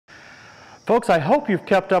Folks, I hope you've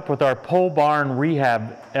kept up with our pole barn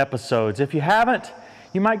rehab episodes. If you haven't,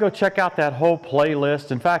 you might go check out that whole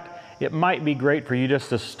playlist. In fact, it might be great for you just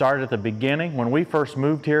to start at the beginning. When we first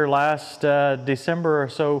moved here last December or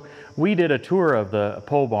so, we did a tour of the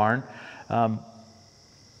pole barn.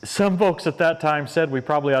 Some folks at that time said we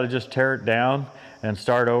probably ought to just tear it down and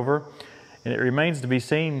start over. And it remains to be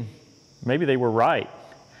seen, maybe they were right.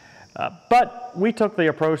 But we took the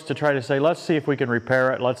approach to try to say, let's see if we can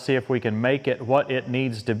repair it. Let's see if we can make it what it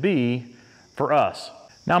needs to be for us.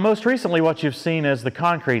 Now, most recently, what you've seen is the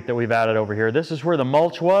concrete that we've added over here. This is where the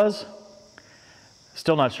mulch was.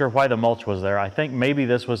 Still not sure why the mulch was there. I think maybe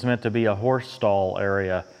this was meant to be a horse stall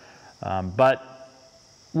area. But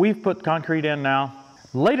we've put concrete in now.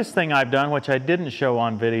 The latest thing I've done, which I didn't show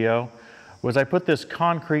on video, was I put this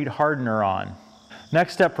concrete hardener on.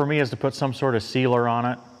 Next step for me is to put some sort of sealer on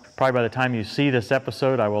it. Probably by the time you see this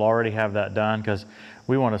episode, I will already have that done because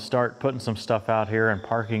we want to start putting some stuff out here and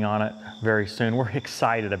parking on it very soon. We're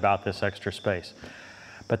excited about this extra space.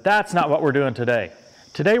 But that's not what we're doing today.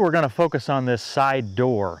 Today we're going to focus on this side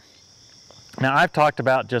door. Now, I've talked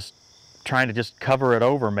about just trying to just cover it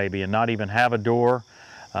over maybe and not even have a door.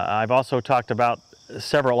 I've also talked about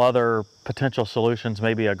several other potential solutions,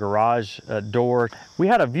 maybe a garage door. We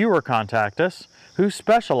had a viewer contact us who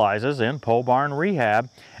specializes in pole barn rehab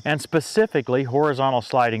and specifically horizontal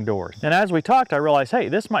sliding doors. And as we talked, I realized, hey,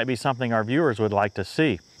 this might be something our viewers would like to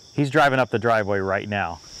see. He's driving up the driveway right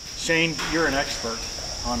now. Shane, you're an expert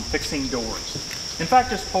on fixing doors. In fact,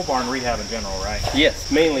 just pole barn rehab in general, right?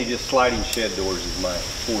 Yes, mainly just sliding shed doors is my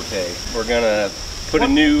forte. We're gonna put a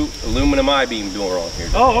new aluminum I-beam door on here.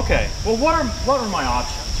 Oh, okay. Well, what are my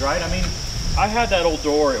options, right? I mean, I had that old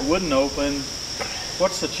door, it wouldn't open.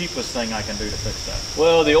 What's the cheapest thing I can do to fix that?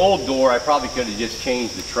 Well, the old door, I probably could have just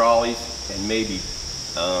changed the trolleys and maybe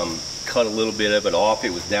cut a little bit of it off. It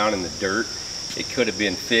was down in the dirt. It could have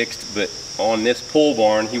been fixed, but on this pole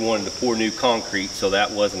barn, he wanted to pour new concrete, so that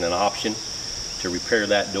wasn't an option to repair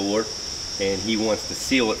that door. And he wants to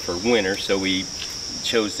seal it for winter, so we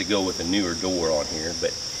chose to go with a newer door on here.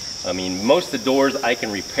 But I mean, most of the doors I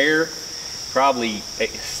can repair. Probably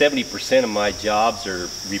 70% of my jobs are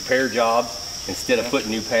repair jobs. Instead of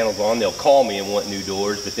putting new panels on, they'll call me and want new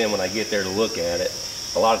doors, but then when I get there to look at it,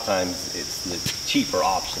 a lot of times it's the cheaper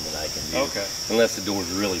option that I can do. Okay. Unless the door's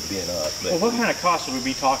really bent up. But, well, what kind of cost would we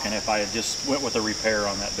be talking if I had just went with a repair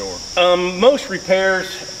on that door? Most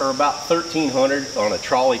repairs are about $1,300 on a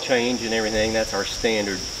trolley change and everything. That's our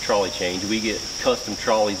standard trolley change. We get custom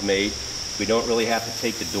trolleys made. We don't really have to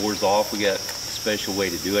take the doors off. We got special way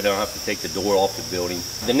to do it. I don't have to take the door off the building.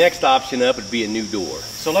 The next option up would be a new door.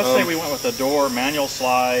 So let's say we went with a door, manual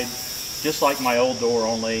slide, just like my old door,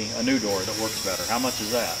 only a new door that works better. How much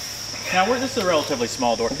is that? Now, this is a relatively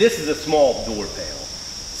small door. This is a small door panel.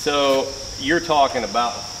 So you're talking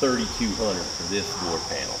about $3,200 for this door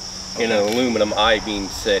panel. Okay. In an aluminum I-beam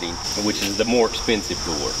setting, which is the more expensive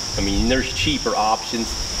door. I mean, there's cheaper options,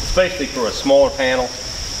 especially for a smaller panel.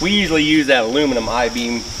 We usually use that aluminum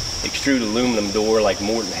I-beam extruded aluminum door like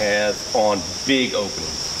Morton has on big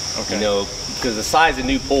openings. Okay. You know, because the size of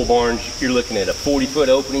new pole barns, you're looking at a 40-foot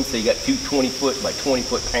opening, so you got two 20-foot by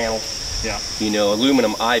 20-foot panels. Yeah. You know,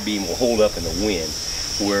 aluminum I-beam will hold up in the wind,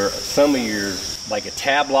 where some of your, like a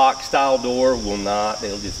tab lock style door will not,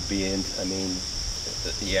 they'll just bend. I mean,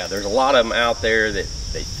 yeah, there's a lot of them out there that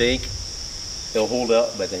they think they'll hold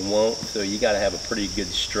up, but they won't. So you got to have a pretty good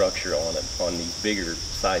structure on it, on these bigger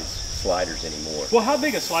size sliders anymore. Well, how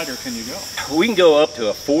big a slider can you go? We can go up to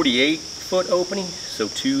a 48-foot opening, so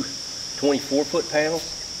two 24-foot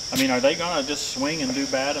panels. I mean, are they gonna just swing and do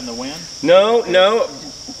bad in the wind? No, no.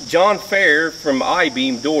 John Fair from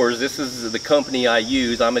IBeam Doors, this is the company I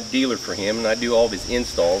use. I'm a dealer for him and I do all of his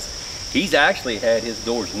installs. He's actually had his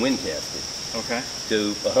doors wind tested. Okay.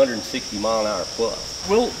 To 160 mile an hour plus.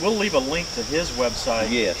 We'll leave a link to his website.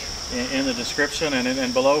 Yes. In the description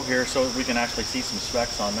and below here, so we can actually see some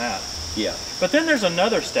specs on that. Yeah. But then there's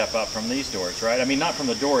another step up from these doors, right? I mean, not from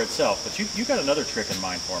the door itself, but you got another trick in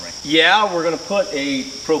mind for me. Yeah, we're going to put a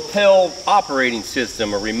Propel operating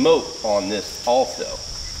system, a remote on this also.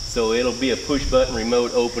 So it'll be a push button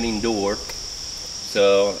remote opening door.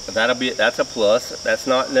 So that's a plus. That's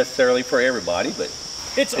not necessarily for everybody, but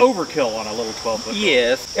it's overkill on a little 12-foot door.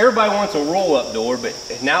 Yes. Everybody wants a roll-up door, but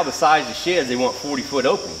now the size of sheds, they want 40-foot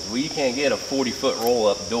openings. Well, you can't get a 40-foot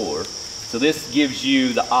roll-up door. So this gives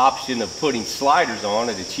you the option of putting sliders on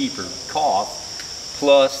at a cheaper cost,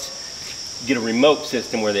 plus get a remote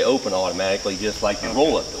system where they open automatically, just like your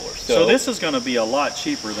roll-up doors. So this is going to be a lot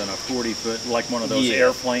cheaper than a 40-foot, like one of those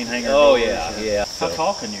airplane hanger doors. Oh, doors. yeah, yeah. How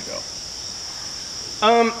tall can you go?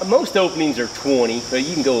 Most openings are 20, but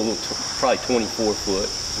you can go a little, probably 24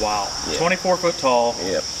 foot. Wow. Yeah. 24 foot tall.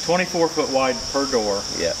 Yep. 24 foot wide per door.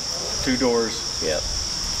 Yep. 2 doors. Yep.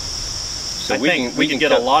 So I think we can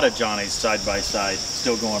get a lot of Johnnies side by side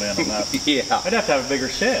still going in on that. Yeah. I'd have to have a bigger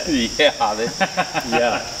shed. Yeah.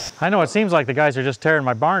 Yeah. I know it seems like the guys are just tearing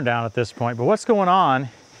my barn down at this point, but what's going on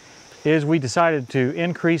is we decided to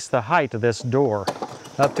increase the height of this door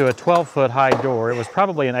up to a 12-foot high door. It was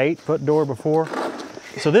probably an 8-foot door before.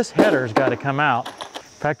 So this header's got to come out.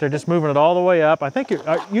 In fact, they're just moving it all the way up. I think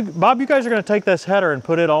Bob, you guys are going to take this header and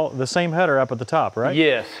put it the same header up at the top, right?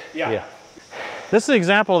 Yes. Yeah. This is an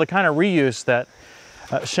example of the kind of reuse that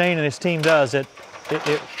Shane and his team does. It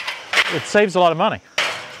saves a lot of money.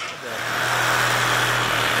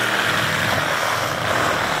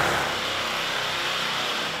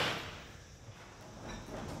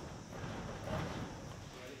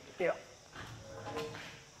 Yeah.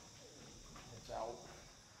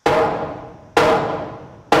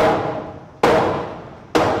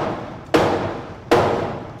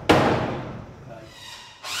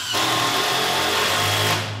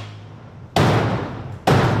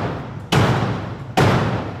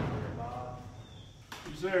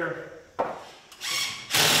 There.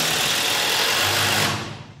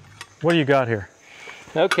 What do you got here?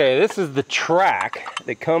 Okay, this is the track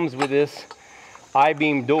that comes with this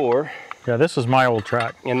IBeam door. Yeah, this is my old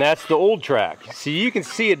track. And that's the old track. So you can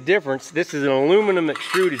see a difference. This is an aluminum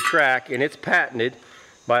extruded track, and it's patented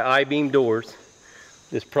by IBeam Doors.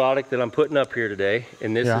 This product that I'm putting up here today,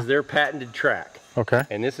 and this is their patented track. Okay.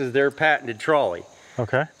 And this is their patented trolley.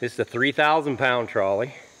 Okay. This is a 3,000 pound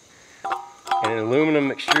trolley. And an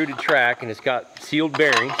aluminum extruded track, and it's got sealed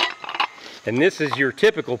bearings. And this is your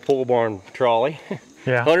typical pole barn trolley.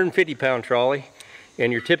 Yeah. 150 pound trolley,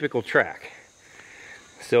 and your typical track.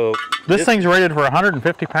 So this thing's rated for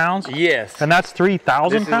 150 pounds? Yes. And that's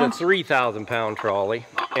 3,000 pounds? This is a 3,000 pound trolley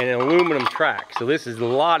and an aluminum track. So this is a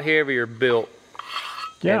lot heavier built.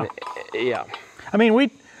 Yeah. And, yeah. I mean,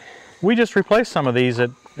 we just replaced some of these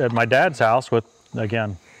at my dad's house with,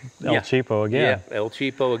 again, El Cheapo again. Yeah, El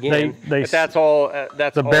Cheapo again. But that's all.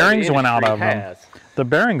 That's the all bearings the went out of has. them. The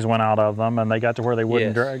bearings went out of them, and they got to where they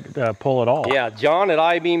wouldn't pull at all. Yeah, John at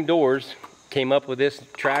IBeam Doors came up with this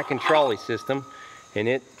track and trolley system, and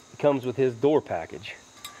it comes with his door package.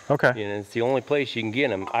 Okay. And it's the only place you can get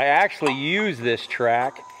them. I actually use this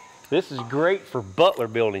track. This is great for Butler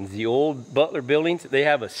buildings. The old Butler buildings, they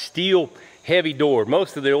have a steel heavy door.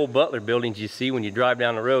 Most of the old Butler buildings you see when you drive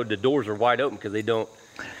down the road, the doors are wide open because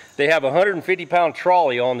they have a 150 pound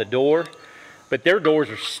trolley on the door, but their doors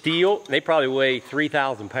are steel. They probably weigh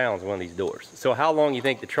 3,000 pounds, one of these doors. So how long do you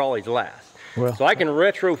think the trolleys last? Well, so I can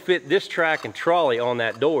retrofit this track and trolley on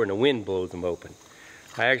that door and the wind blows them open.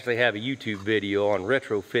 I actually have a YouTube video on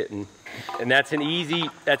retrofitting, and that's an easy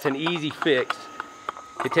fix.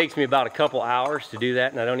 It takes me about a couple hours to do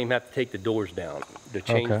that, and I don't even have to take the doors down to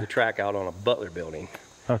change the track out on a Butler building.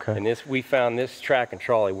 Okay. And we found this track and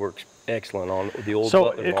trolley works excellent on the old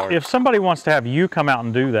Butler barn. So if somebody wants to have you come out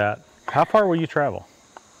and do that, how far will you travel?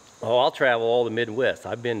 Oh, I'll travel all the Midwest.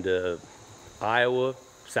 I've been to Iowa,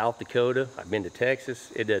 South Dakota. I've been to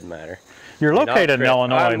Texas. It doesn't matter. You're located in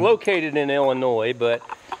Illinois. I'm located in Illinois, but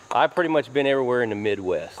I've pretty much been everywhere in the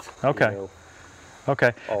Midwest. Okay. You know,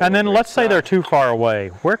 okay. And then let's say they're too far away.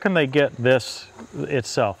 Where can they get this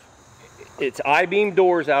itself? It's IBeam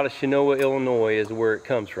Doors out of Chenoa, Illinois is where it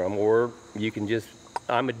comes from. Or you can just,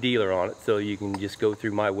 I'm a dealer on it, so you can just go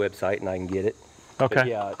through my website and I can get it. Okay. But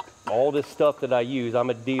yeah, all this stuff that I use, I'm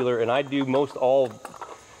a dealer, and I do most all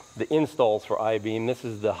the installs for IBeam. This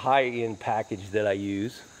is the high-end package that I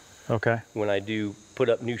use. Okay. When I do put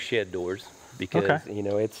up new shed doors, because you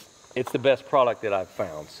know it's the best product that I've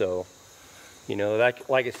found. So, you know,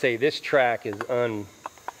 like I say, this track is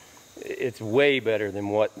it's way better than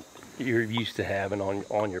what you're used to having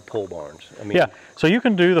on your pole barns. I mean, yeah. So you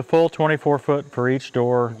can do the full 24 foot for each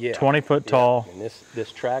door, 20 foot tall. And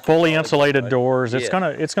this track, fully insulated doors. It's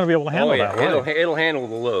gonna be able to handle that. It'll handle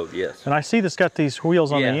the load. Yes. And I see this got these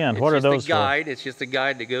wheels on the end. What are those for? It's just a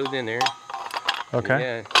guide that goes in there. Okay.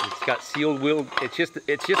 Yeah, it's got sealed wheel. It's just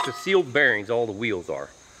the sealed bearings. All the wheels are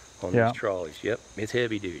on these trolleys. Yep, it's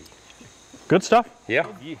heavy duty. Good stuff. Yeah.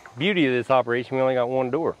 Beauty of this operation, we only got one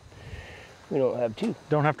door. We don't have two.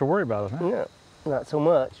 Don't have to worry about it, huh? No, not so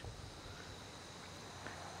much.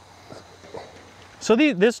 So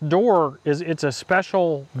this door it's a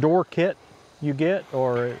special door kit you get,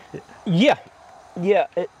 or? Yeah,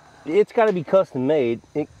 it's got to be custom made.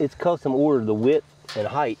 It's custom ordered, the width and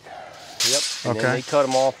height. Yep. And then they cut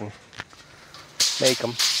them off and make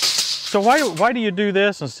them. So why do you do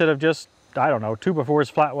this instead of just I don't know,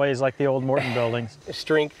 2x4s flat ways like the old Morton buildings?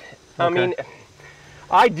 Strength. Okay. I mean,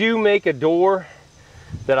 I do make a door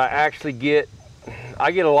that I actually get.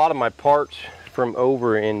 I get a lot of my parts from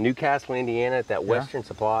over in Newcastle, Indiana at that Western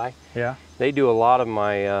Supply. Yeah. They do a lot of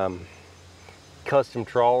my custom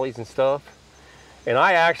trolleys and stuff. And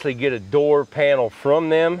I actually get a door panel from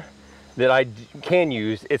them that I can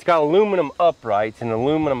use. It's got aluminum uprights and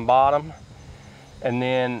aluminum bottom. And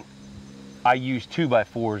then I use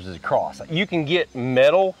 2x4s as a cross. You can get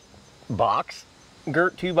metal box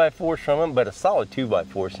girt 2x4s from them, but a solid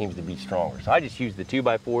 2x4 seems to be stronger. So I just use the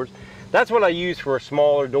 2x4s. That's what I use for a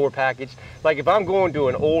smaller door package. Like if I'm going to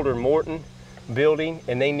an older Morton building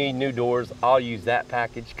and they need new doors, I'll use that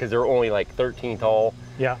package because they're only like 13 tall,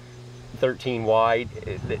 13 wide.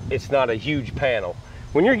 It's not a huge panel.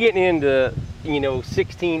 When you're getting into, you know,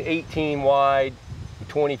 16, 18 wide,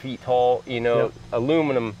 20 feet tall, you know,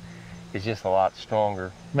 aluminum is just a lot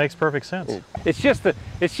stronger. Makes perfect sense. It's just the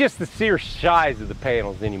sheer size of the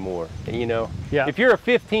panels anymore, you know. Yeah. If you're a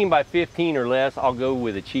 15 by 15 or less, I'll go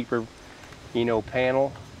with a cheaper, you know,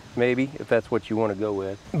 panel, maybe, if that's what you want to go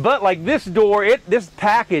with. But like this door, this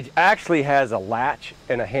package actually has a latch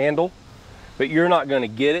and a handle, but you're not going to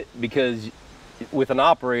get it because with an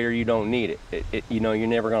operator you don't need it. You know, you're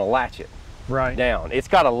never going to latch it down. It's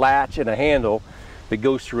got a latch and a handle that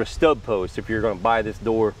goes through a stub post if you're going to buy this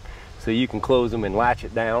door, so you can close them and latch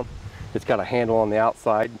it down. It's got a handle on the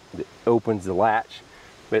outside that opens the latch,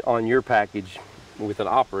 but on your package with an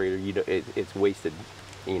operator, it's wasted,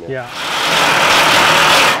 you know. Yeah.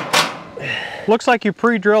 Looks like you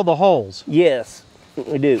pre-drilled the holes. Yes,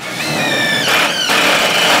 we do.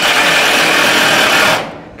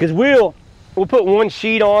 Because we'll put one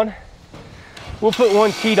sheet on. We'll put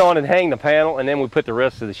one sheet on and hang the panel, and then we put the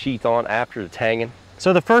rest of the sheets on after it's hanging.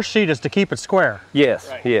 So the first sheet is to keep it square?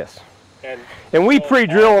 Yes, yes. And we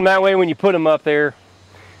pre-drill them that way. When you put them up there,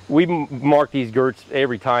 we mark these girts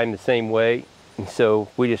every time the same way. And so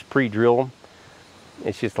we just pre-drill them.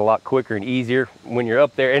 It's just a lot quicker and easier when you're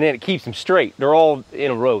up there, and then it keeps them straight. They're all in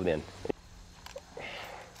a row then.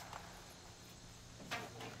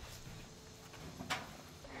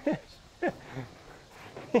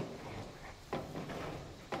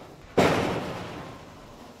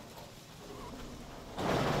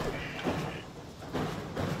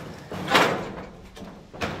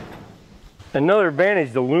 Another advantage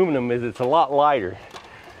of aluminum is it's a lot lighter,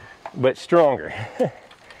 but stronger.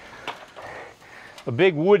 A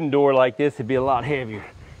big wooden door like this would be a lot heavier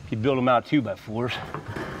if you build them out 2x4s.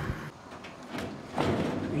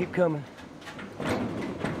 Keep coming.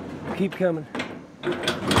 Keep coming.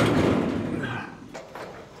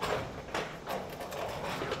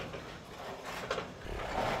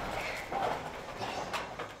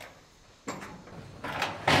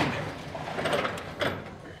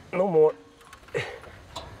 No more.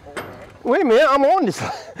 Wait a minute, I'm on this.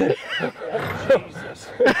 Jesus.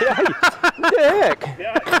 What the heck?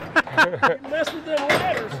 Yeah, you mess with them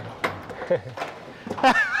ladders.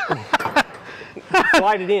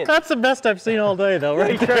 Slide it in. That's the best I've seen all day though,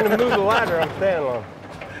 right? He's trying to move the ladder I'm standing on.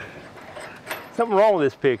 Something wrong with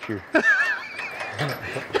this picture.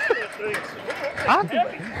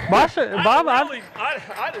 Bob,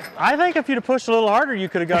 I think if you'd have pushed a little harder, you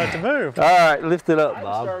could have got it to move. All right, lift it up, I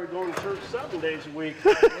Bob. started going to church 7 days a week. I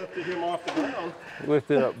lifted him off the ground.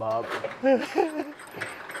 Lift it up, Bob.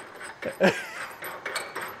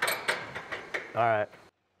 All right.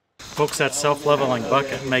 Folks, that self-leveling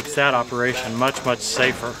bucket makes that operation much, much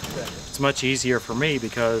safer. It's much easier for me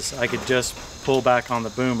because I could just pull back on the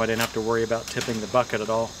boom. I didn't have to worry about tipping the bucket at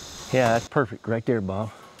all. Yeah, that's perfect right there,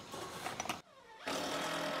 Bob.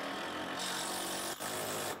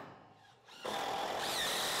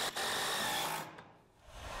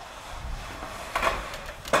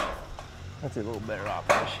 That's a little better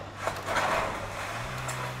operation.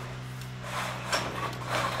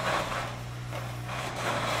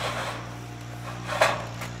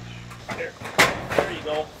 There you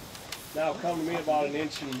go. Now come to me about an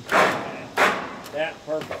inch and that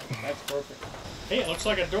perfect. That's perfect. Hey, it looks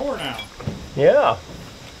like a door now. Yeah.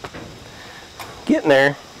 Getting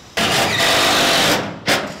there.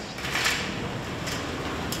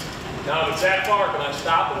 Now if it's that far, can I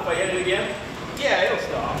stop it if I hit it again? Yeah, it'll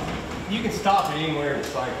stop. You can stop it anywhere in the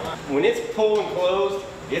cycle. When it's pulled and closed,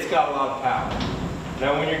 it's got a lot of power.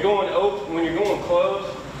 Now when you're going open, when you're going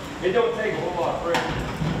closed, it don't take a whole lot of pressure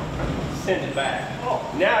to send it back.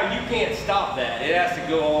 Oh. Now you can't stop that. It has to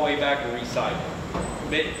go all the way back and recycle.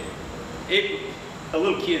 But a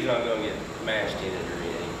little kid's not going to get mashed in it or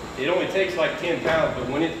anything. It only takes like 10 pounds, but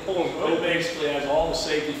when it's pulling Well, it basically has all the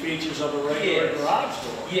safety features of a regular garage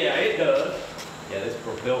door. Yeah, it does. Yeah, this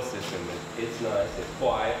Propel system, it's nice, it's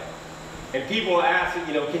quiet. And people ask,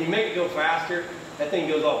 you know, can you make it go faster? That thing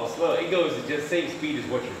goes awful slow. It goes at just the same speed as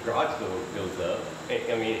what your garage door goes up.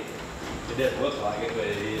 I mean, it doesn't look like it, but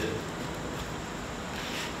it is.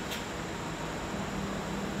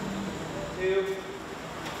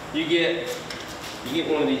 You get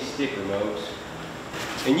one of these stick remotes,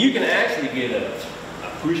 and you can actually get a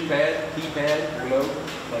push pad, keypad remote,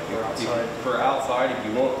 like for outside. For outside, if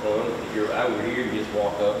you want one. If you're out here, you just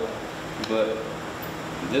walk up. But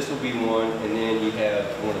this will be one, and then you have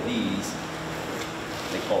one of these.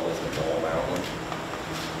 They call this a wall mount one.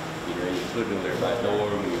 You put it over their back door,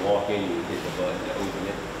 when you walk in, you hit the button to open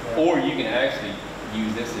it. Yeah. Or you can actually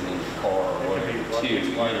use this in your car or whatever too.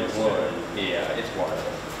 Either one. Yeah, it's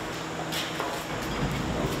wireless.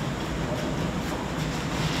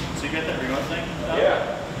 So you got that remote thing?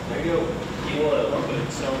 Yeah. There you go. You want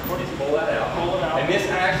to so pull that out. Pull it out. And this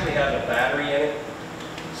actually has a battery in it.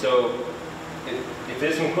 So if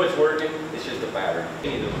this one quits working, it's just a battery.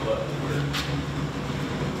 Any of those buttons work.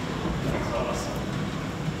 That's awesome.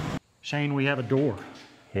 Shane, we have a door.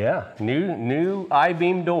 Yeah, new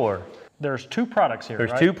IBeam door. There's two products here,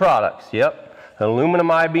 There's right? two products, yep. An aluminum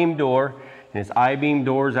IBeam door, and it's IBeam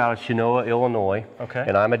doors out of Chenoa, Illinois. Okay.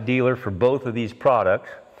 And I'm a dealer for both of these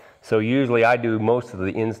products. So usually I do most of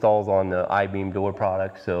the installs on the IBeam door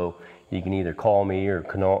products. So you can either call me or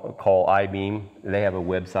call IBeam. They have a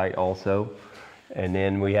website also. And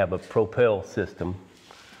then we have a Propel system.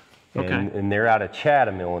 Okay. And they're out of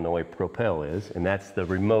Chatham, Illinois, Propel is. And that's the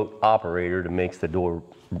remote operator that makes the door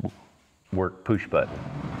work push button.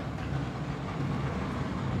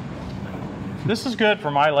 This is good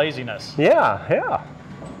for my laziness. Yeah, yeah.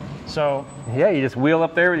 So yeah, you just wheel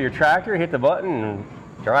up there with your tractor, hit the button, and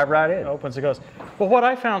drive right in. It opens and goes. Well, what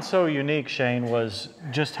I found so unique, Shane, was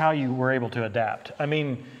just how you were able to adapt. I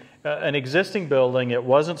mean, an existing building, it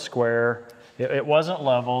wasn't square, it wasn't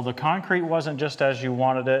level, the concrete wasn't just as you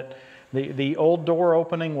wanted it, the old door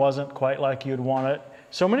opening wasn't quite like you'd want it.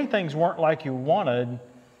 So many things weren't like you wanted,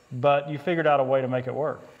 but you figured out a way to make it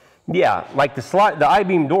work. Yeah, like the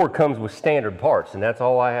IBeam door comes with standard parts, and that's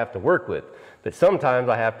all I have to work with. But sometimes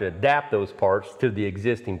I have to adapt those parts to the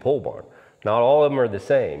existing pole barn. Not all of them are the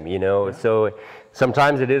same, you know, yeah. So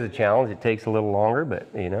sometimes it is a challenge. It takes a little longer, but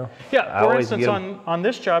you know. Yeah, for instance, on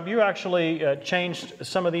this job, you actually changed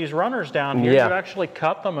some of these runners down here. Yeah. You actually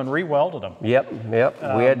cut them and re-welded them. Yep.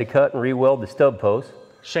 We had to cut and re-weld the stub posts.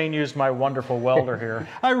 Shane used my wonderful welder here.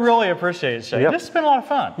 I really appreciate it, Shane. Yep. This has been a lot of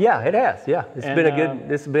fun. Yeah, it has. Yeah, this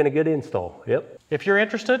has been a good install. Yep. If you're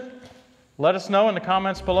interested, let us know in the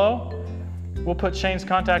comments below. We'll put Shane's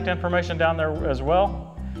contact information down there as well.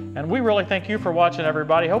 And we really thank you for watching,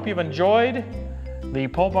 everybody. Hope you've enjoyed the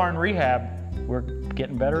pole barn rehab. We're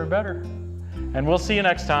getting better and better. And we'll see you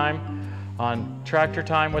next time on Tractor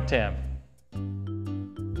Time with Tim.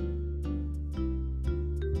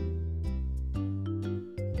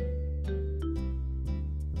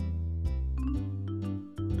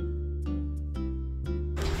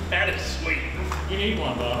 That is sweet. You need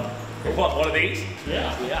one, Bob. What, one of these?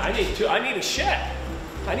 Yeah. Yeah, I need two. I need a shed.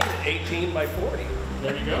 I need an 18 by 40.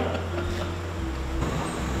 There you go.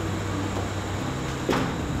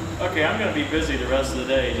 Okay, I'm going to be busy the rest of the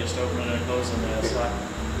day just opening and closing this.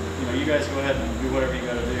 You know, you guys go ahead and do whatever you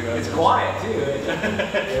got to do. It's quiet too.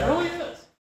 It really is.